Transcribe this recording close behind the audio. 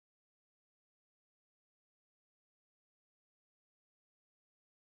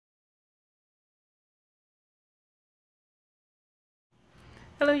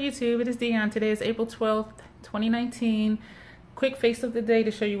Hello YouTube, it is Dion. Today is April 12th, 2019. Quick face of the day to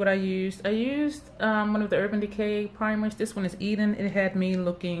show you what I used. I used one of the Urban Decay primers. This one is Eden. It had me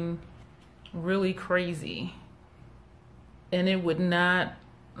looking really crazy. And it would not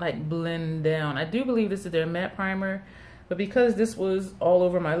like blend down. I do believe this is their matte primer. But because this was all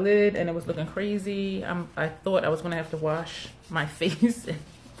over my lid and it was looking crazy, I thought I was going to have to wash my face,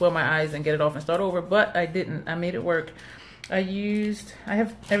 well my eyes and get it off and start over. But I didn't. I made it work. I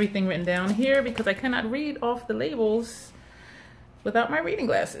have everything written down here because I cannot read off the labels without my reading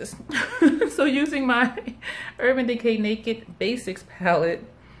glasses. So using my Urban Decay Naked Basics palette,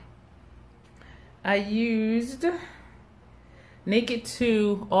 I used Naked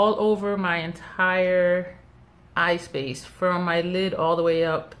 2 all over my entire eye space from my lid all the way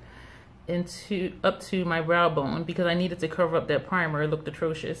up to my brow bone because I needed to cover up that primer. It looked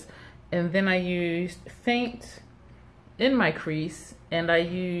atrocious. And then I used Faint in my crease, and I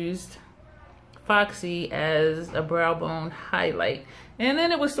used Foxy as a brow bone highlight, and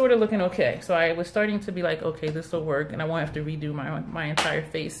then it was sort of looking okay. So I was starting to be like, okay, this will work and I won't have to redo my entire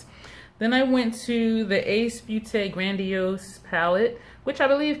face. Then I went to the Beaute Grandiose palette, which I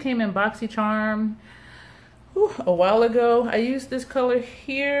believe came in BoxyCharm a while ago. I used this color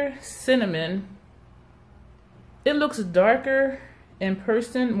here, Cinnamon. It looks darker in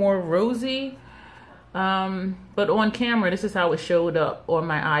person, more rosy. But on camera, this is how it showed up on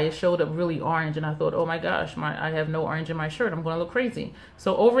my eye. It showed up really orange, and I thought, oh my gosh, I have no orange in my shirt. I'm going to look crazy.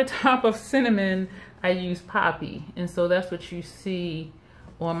 So over top of Cinnamon, I used Poppy, and so that's what you see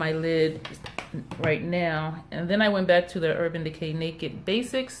on my lid right now. And then I went back to the Urban Decay Naked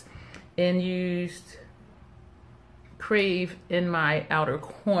Basics and used Crave in my outer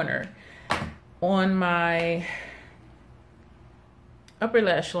corner. On my upper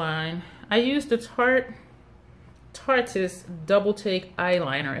lash line, I used the Tarteist Double Take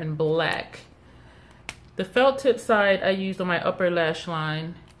Eyeliner in black. The felt tip side I used on my upper lash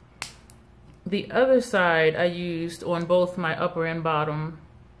line. The other side I used on both my upper and bottom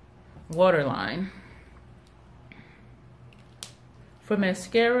waterline. For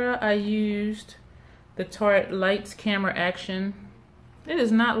mascara, I used the Tarte Lights Camera Action. It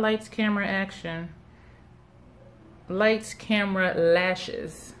is not Lights Camera Action. Lights Camera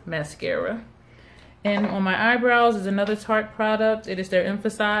Lashes mascara. And on my eyebrows is another Tarte product. It is their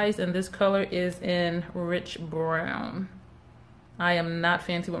EmphasEyes, and this color is in rich brown. I am not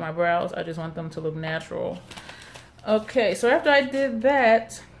fancy with my brows. I just want them to look natural. Okay, so after I did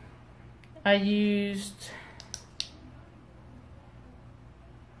that, I used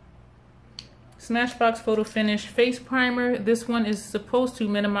Smashbox Photofinish face primer. This one is supposed to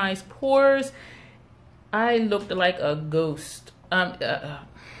minimize pores. I looked like a ghost. I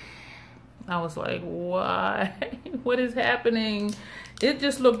was like, why? What is happening? It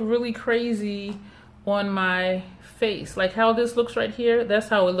just looked really crazy on my face. Like how this looks right here, that's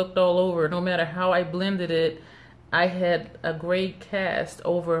how it looked all over. No matter how I blended it, I had a gray cast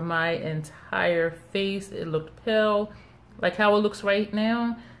over my entire face. It looked pale. Like how it looks right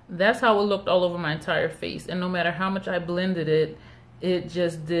now, that's how it looked all over my entire face. And no matter how much I blended it, it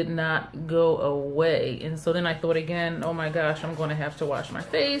just did not go away. And so then I thought again, oh my gosh, I'm gonna have to wash my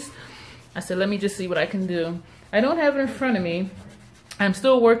face. I said, let me just see what I can do. I don't have it in front of me. I'm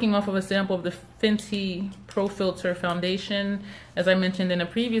still working off of a sample of the Fenty Pro Filt'r foundation. As I mentioned in a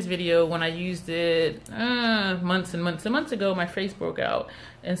previous video, when I used it months and months and months ago, my face broke out.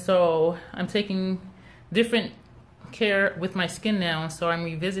 And so I'm taking different care with my skin now, so I'm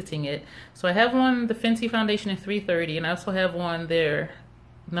revisiting it. So I have on the Fenty foundation in 330, and I also have on their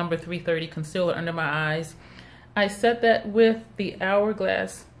number 330 concealer under my eyes. I set that with the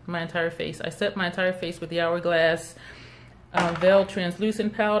Hourglass, my entire face. I set my entire face with the Hourglass Veil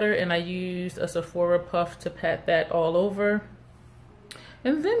translucent powder, and I used a Sephora puff to pat that all over.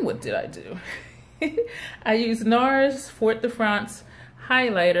 And then what did I do? I used NARS Fort De France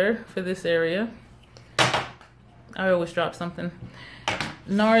highlighter for this area. I always drop something.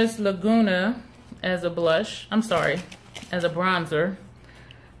 NARS Laguna as a blush. I'm sorry, as a bronzer.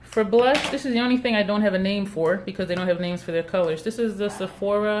 For blush, this is the only thing I don't have a name for because they don't have names for their colors. This is the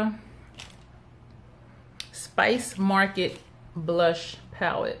Sephora Spice Market Blush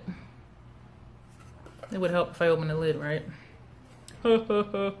Palette. It would help if I open the lid, right?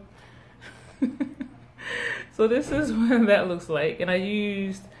 So this is what that looks like. And I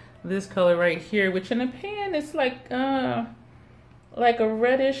used this color right here, which in the pan is like a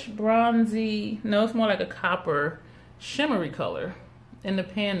reddish bronzy, no, it's more like a copper shimmery color. In the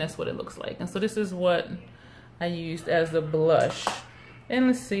pan, that's what it looks like. And so this is what I used as the blush. And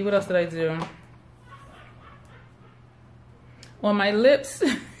let's see, what else did I do? On my lips,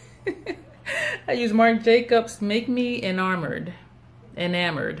 I use Marc Jacobs Make Me Enamored.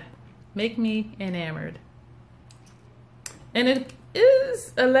 Make Me Enamored. And it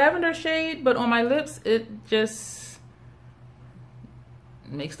is a lavender shade, but on my lips, it just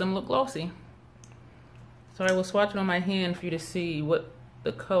makes them look glossy. So I will swatch it on my hand for you to see what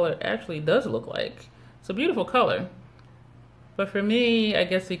the color actually does look like. It's a beautiful color. But for me, I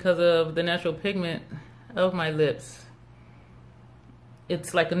guess because of the natural pigment of my lips,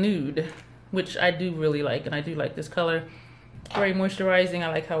 it's like a nude, which I do really like, and I do like this color. Very moisturizing. I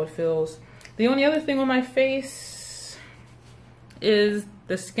like how it feels. The only other thing on my face is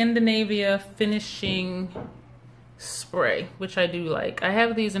the Scandinavia Finishing Spray, which I do like. I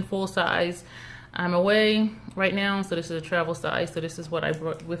have these in full size. I'm away right now, so this is a travel size, so this is what I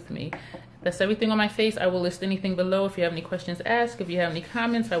brought with me. That's everything on my face. I will list anything below. If you have any questions, ask. If you have any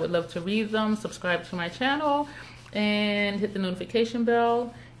comments, I would love to read them. Subscribe to my channel and hit the notification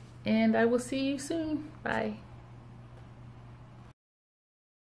bell. And I will see you soon. Bye.